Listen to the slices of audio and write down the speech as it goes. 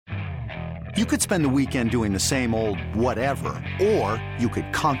You could spend the weekend doing the same old whatever, or you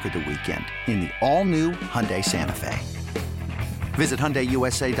could conquer the weekend in the all-new Hyundai Santa Fe. Visit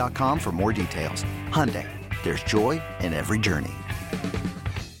HyundaiUSA.com for more details. Hyundai, there's joy in every journey.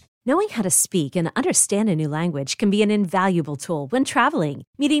 Knowing how to speak and understand a new language can be an invaluable tool when traveling,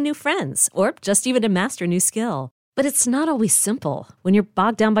 meeting new friends, or just even to master a new skill. But it's not always simple when you're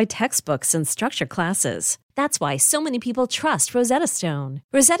bogged down by textbooks and structured classes. That's why so many people trust Rosetta Stone.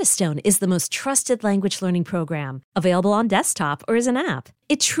 Rosetta Stone is the most trusted language learning program, available on desktop or as an app.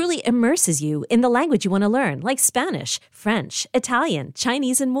 It truly immerses you in the language you want to learn, like Spanish, French, Italian,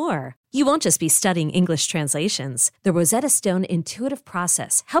 Chinese, and more. You won't just be studying English translations. The Rosetta Stone intuitive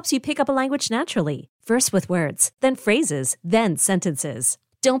process helps you pick up a language naturally, first with words, then phrases, then sentences.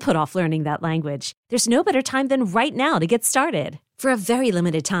 Don't put off learning that language. There's no better time than right now to get started. For a very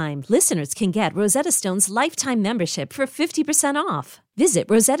limited time, listeners can get Rosetta Stone's lifetime membership for 50% off. Visit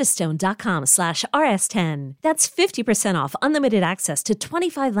rosettastone.com/rs10. That's 50% off unlimited access to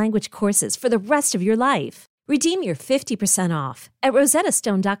 25 language courses for the rest of your life. Redeem your 50% off at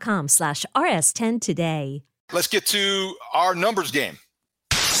rosettastone.com/rs10 today. Let's get to our numbers game.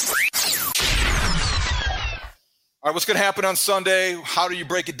 All right, what's going to happen on Sunday? How do you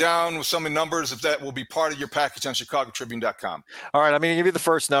break it down with some of the numbers, if that will be part of your package on ChicagoTribune.com? All right, I'm going to give you the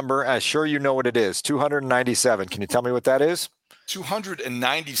first number. I'm sure you know what it is, 297. Can you tell me what that is?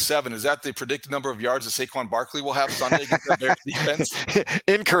 297. Is that the predicted number of yards that Saquon Barkley will have Sunday against the Bears defense?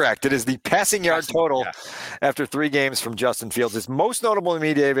 Incorrect. It is the passing yard total after 3 games from Justin Fields. It's most notable to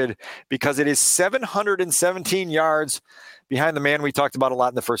me, David, because it is 717 yards behind the man we talked about a lot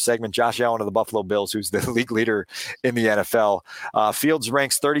in the first segment, Josh Allen of the Buffalo Bills, who's the league leader in the NFL. Fields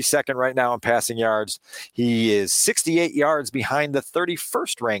ranks 32nd right now in passing yards. He is 68 yards behind the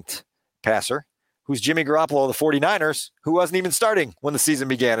 31st ranked passer, who's Jimmy Garoppolo of the 49ers, who wasn't even starting when the season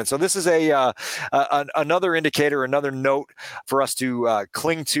began. And so this is another indicator, another note for us to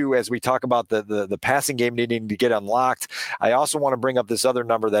cling to as we talk about the passing game needing to get unlocked. I also want to bring up this other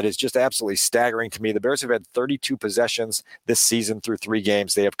number that is just absolutely staggering to me. The Bears have had 32 possessions this season through 3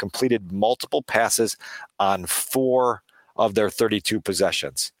 games. They have completed multiple passes on 4 of their 32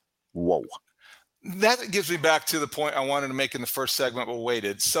 possessions. Whoa. That gives me back to the point I wanted to make in the first segment, but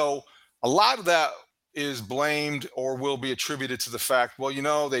waited. So a lot of that is blamed or will be attributed to the fact, well,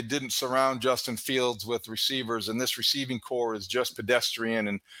 they didn't surround Justin Fields with receivers, and this receiving core is just pedestrian.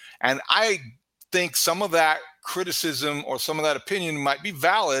 And I think some of that criticism or some of that opinion might be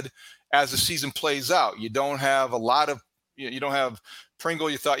valid as the season plays out. You don't have you don't have Pringle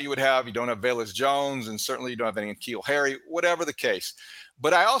you thought you would have. You don't have Velus Jones, and certainly you don't have any N'Keal Harry, whatever the case.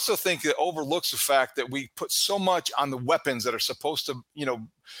 But I also think it overlooks the fact that we put so much on the weapons that are supposed to,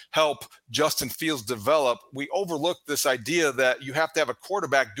 help Justin Fields develop. We overlook this idea that you have to have a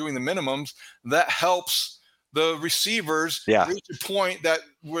quarterback doing the minimums that helps the receivers reach a point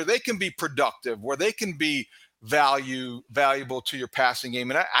where they can be productive, where they can be valuable to your passing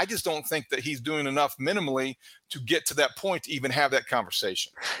game. And I just don't think that he's doing enough minimally to get to that point to even have that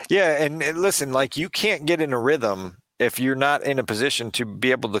conversation. Yeah, and listen, you can't get in a rhythm if you're not in a position to be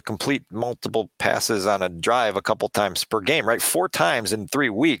able to complete multiple passes on a drive a couple times per game, right? 4 times in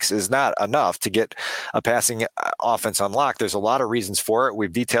 3 weeks is not enough to get a passing offense unlocked. There's a lot of reasons for it.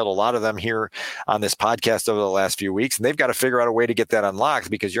 We've detailed a lot of them here on this podcast over the last few weeks, and they've got to figure out a way to get that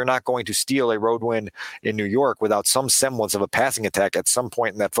unlocked, because you're not going to steal a road win in New York without some semblance of a passing attack at some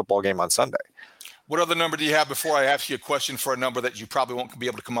point in that football game on Sunday. What other number do you have before I ask you a question for a number that you probably won't be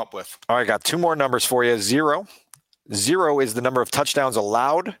able to come up with? All right, I got 2 more numbers for you. 0 is the number of touchdowns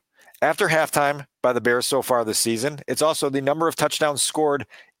allowed after halftime by the Bears so far this season. It's also the number of touchdowns scored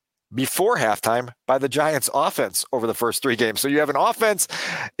before halftime by the Giants offense over the first 3 games. So you have an offense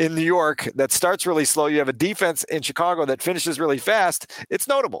in New York that starts really slow. You have a defense in Chicago that finishes really fast. It's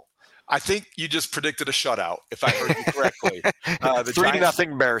notable. I think you just predicted a shutout, if I heard you correctly. The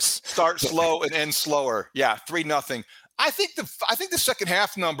 3-0 Bears. Start slow and end slower. Yeah, 3-0. I think the second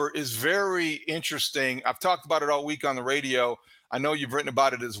half number is very interesting. I've talked about it all week on the radio. I know you've written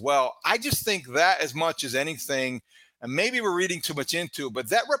about it as well. I just think that as much as anything, and maybe we're reading too much into it, but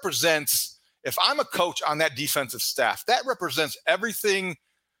that represents, if I'm a coach on that defensive staff, that represents everything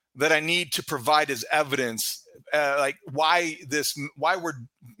that I need to provide as evidence, why we're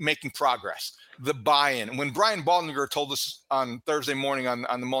making progress, the buy-in. When Brian Baldinger told us on Thursday morning on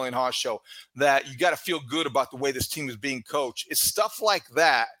the Mully & Haw show that you got to feel good about the way this team is being coached, it's stuff like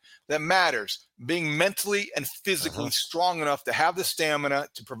that matters. Being mentally and physically strong enough to have the stamina,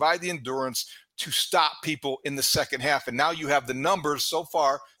 to provide the endurance, to stop people in the second half. And now you have the numbers so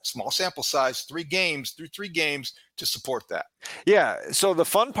far, small sample size, 3 games, through 3 games to support that. Yeah. So the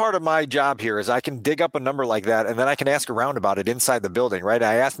fun part of my job here is I can dig up a number like that, and then I can ask around about it inside the building, right?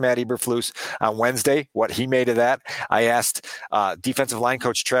 I asked Matt Eberflus on Wednesday what he made of that. I asked defensive line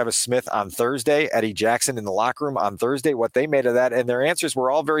coach Travis Smith on Thursday, Eddie Jackson in the locker room on Thursday, what they made of that. And their answers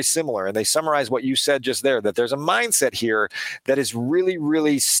were all very similar. And they summarize what you said just there, that there's a mindset here that is really,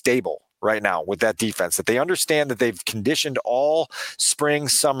 really stable right now with that defense, that they understand that they've conditioned all spring,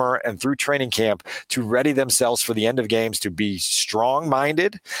 summer, and through training camp to ready themselves for the end of games to be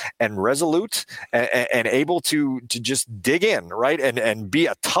strong-minded and resolute and able to just dig in, right? And be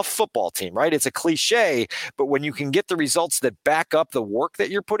a tough football team, right? It's a cliche, but when you can get the results that back up the work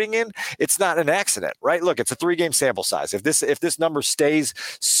that you're putting in, it's not an accident, right? Look, it's a 3-game sample size. If this number stays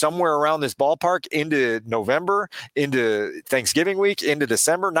somewhere around this ballpark into November, into Thanksgiving week, into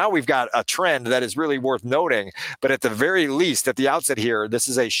December, now we've got a trend that is really worth noting. But at the very least, at the outset here, this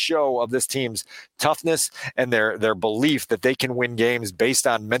is a show of this team's toughness and their belief that they can win games based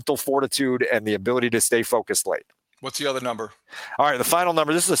on mental fortitude and the ability to stay focused late. What's the other number? All right, the final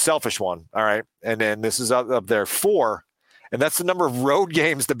number, this is a selfish one. All right, and then this is up there, 4. And that's the number of road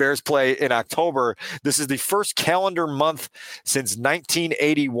games the Bears play in October. This is the first calendar month since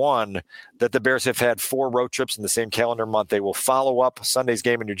 1981 that the Bears have had 4 road trips in the same calendar month. They will follow up Sunday's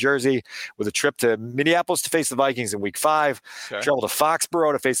game in New Jersey with a trip to Minneapolis to face the Vikings in week 5, travel to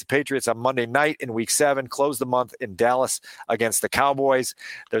Foxborough to face the Patriots on Monday night in week 7, close the month in Dallas against the Cowboys.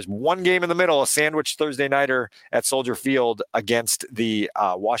 There's one game in the middle, a sandwich Thursday nighter at Soldier Field against the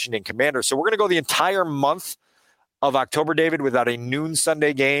Washington Commanders. So we're going to go the entire month of October, David, without a noon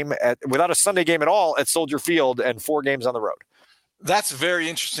Sunday game, without a Sunday game at all at Soldier Field, and 4 games on the road. That's a very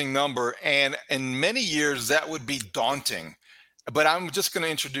interesting number. And in many years, that would be daunting. But I'm just going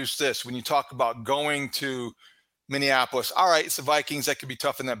to introduce this. When you talk about going to Minneapolis, all right, it's the Vikings. That could be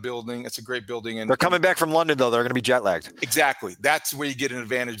tough in that building. It's a great building. And they're coming back from London, though. They're going to be jet lagged. Exactly. That's where you get an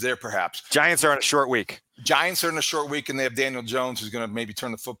advantage there, perhaps. Giants are on a short week. Giants are in a short week, and they have Daniel Jones, who's going to maybe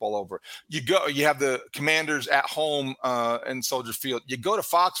turn the football over. You have the Commanders at home in Soldier Field. You go to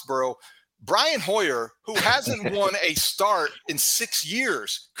Foxborough. Brian Hoyer, who hasn't won a start in 6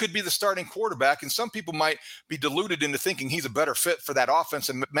 years, could be the starting quarterback. And some people might be deluded into thinking he's a better fit for that offense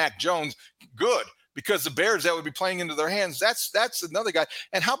than Mac Jones. Good. Because the Bears, that would be playing into their hands. That's another guy.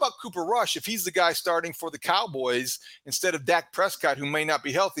 And how about Cooper Rush if he's the guy starting for the Cowboys instead of Dak Prescott, who may not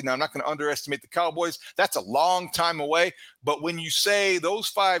be healthy? Now, I'm not going to underestimate the Cowboys. That's a long time away. But when you say those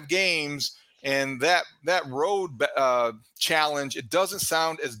 5 games and that road challenge, it doesn't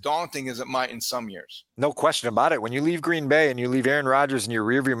sound as daunting as it might in some years. No question about it. When you leave Green Bay and you leave Aaron Rodgers in your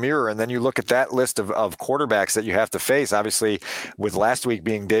rearview mirror, and then you look at that list of quarterbacks that you have to face, obviously with last week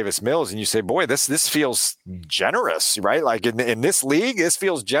being Davis Mills, and you say, boy, this feels generous, right? Like in this league, this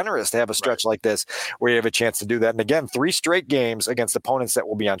feels generous to have a stretch like this where you have a chance to do that. And again, 3 straight games against opponents that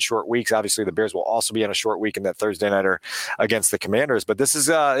will be on short weeks. Obviously the Bears will also be on a short week in that Thursday nighter against the Commanders, but this is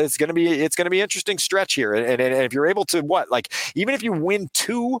it's going to be an interesting stretch here. And if you're able to even if you win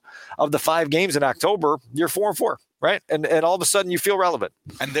 2 of the 5 games in October, you're 4-4, right? And all of a sudden you feel relevant.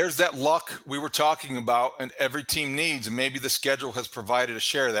 And there's that luck we were talking about and every team needs. And maybe the schedule has provided a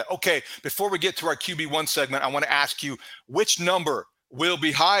share of that. Okay, before we get to our QB1 segment, I want to ask you which number will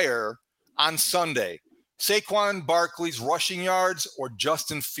be higher on Sunday? Saquon Barkley's rushing yards or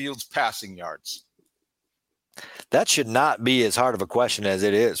Justin Fields' passing yards? That should not be as hard of a question as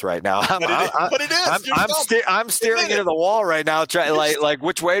it is right now. But it is. I'm staring into the wall right now, trying like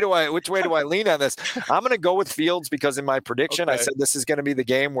which way do I lean on this? I'm going to go with Fields because in my prediction, I said this is going to be the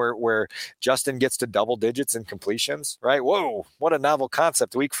game where Justin gets to double digits in completions. Right? Whoa, what a novel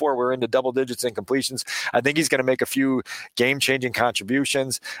concept! Week 4, we're into double digits in completions. I think he's going to make a few game-changing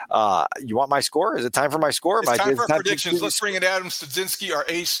contributions. You want my score? Is it time for my score? It's time for predictions. Let's bring in Adam Studzinski, our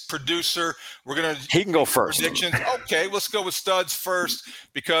ace producer. He can go first. Predictions. Okay, let's go with Studs first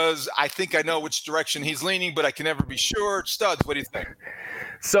because I think I know which direction he's leaning, but I can never be sure. Studs, what do you think?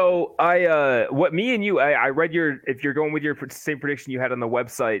 So I read if you're going with your same prediction you had on the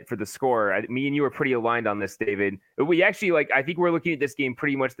website for the score, me and you are pretty aligned on this, David. We actually I think we're looking at this game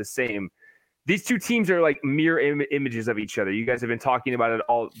pretty much the same. These 2 teams are like mirror images of each other. You guys have been talking about it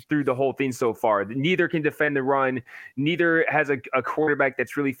all through the whole thing so far. Neither can defend the run. Neither has a quarterback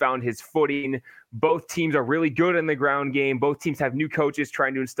that's really found his footing. Both teams are really good in the ground game. Both teams have new coaches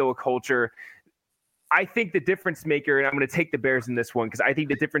trying to instill a culture. I think the difference maker, and I'm going to take the Bears in this one because I think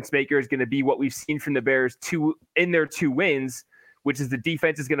the difference maker is going to be what we've seen from the Bears in their 2 wins, which is the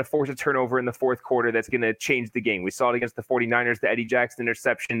defense is going to force a turnover in the 4th quarter that's going to change the game. We saw it against the 49ers, the Eddie Jackson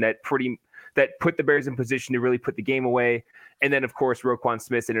interception that put the Bears in position to really put the game away. And then, of course, Roquan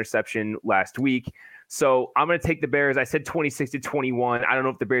Smith's interception last week. So I'm going to take the Bears. I said 26-21. I don't know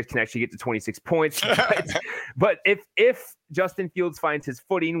if the Bears can actually get to 26 points. But if Justin Fields finds his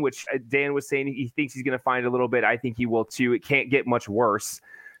footing, which Dan was saying he thinks he's going to find a little bit, I think he will too. It can't get much worse.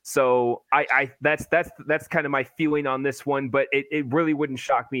 So that's kind of my feeling on this one. But it really wouldn't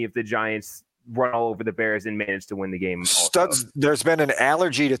shock me if the Giants run all over the Bears and manage to win the game. Studs, there's been an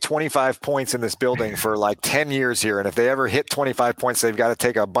allergy to 25 points in this building for like 10 years here. And if they ever hit 25 points, they've got to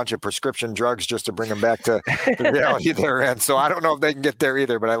take a bunch of prescription drugs just to bring them back to the reality they're in. So I don't know if they can get there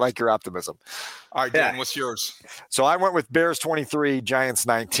either, but I like your optimism. All right, Dan, what's yours? So I went with Bears 23, Giants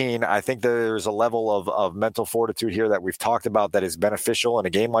 19. I think there's a level of mental fortitude here that we've talked about that is beneficial in a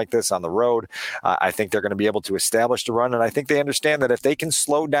game like this on the road. I think they're going to be able to establish the run, and I think they understand that if they can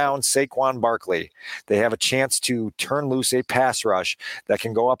slow down Saquon Barkley, they have a chance to turn loose a pass rush that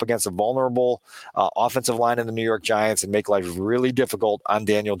can go up against a vulnerable offensive line in the New York Giants and make life really difficult on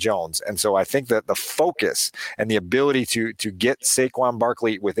Daniel Jones. And so I think that the focus and the ability to get Saquon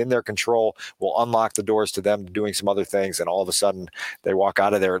Barkley within their control will unlock the doors to them doing some other things, and all of a sudden they walk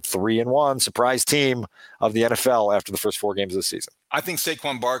out of there at 3-1, surprise team of the NFL after the first 4 games of the season. I think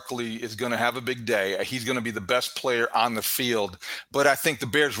Saquon Barkley is going to have a big day. He's going to be the best player on the field, but I think the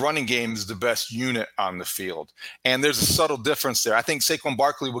Bears running game is the best unit on the field. And there's a subtle difference there. I think Saquon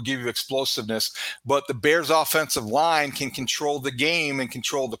Barkley will give you explosiveness, but the Bears offensive line can control the game and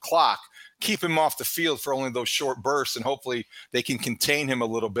control the clock. Keep him off the field for only those short bursts, and hopefully they can contain him a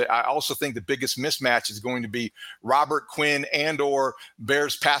little bit. I also think the biggest mismatch is going to be Robert Quinn and or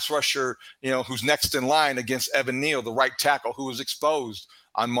Bears pass rusher, who's next in line against Evan Neal, the right tackle, who was exposed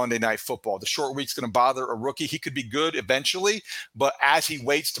on Monday Night Football. The short week's going to bother a rookie. He could be good eventually, but as he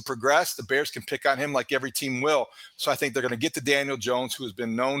waits to progress, the Bears can pick on him like every team will. So I think they're going to get to Daniel Jones, who has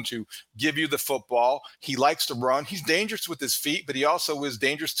been known to give you the football. He likes to run. He's dangerous with his feet, but he also is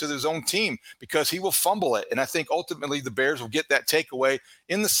dangerous to his own team because he will fumble it. And I think ultimately the Bears will get that takeaway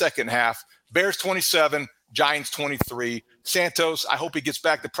in the second half. Bears 27, Giants 23. Santos, I hope he gets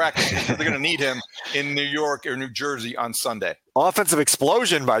back to practice because they're going to need him in New York or New Jersey on Sunday. Offensive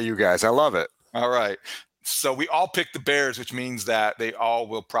explosion by you guys. I love it. All right. So we all picked the Bears, which means that they all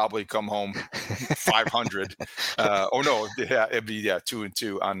will probably come home 500. It'd be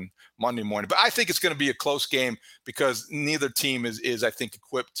 2-2 on Monday morning. But I think it's going to be a close game because neither team is I think,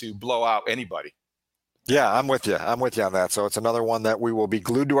 equipped to blow out anybody. Yeah, I'm with you. I'm with you on that. So it's another one that we will be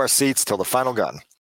glued to our seats till the final gun.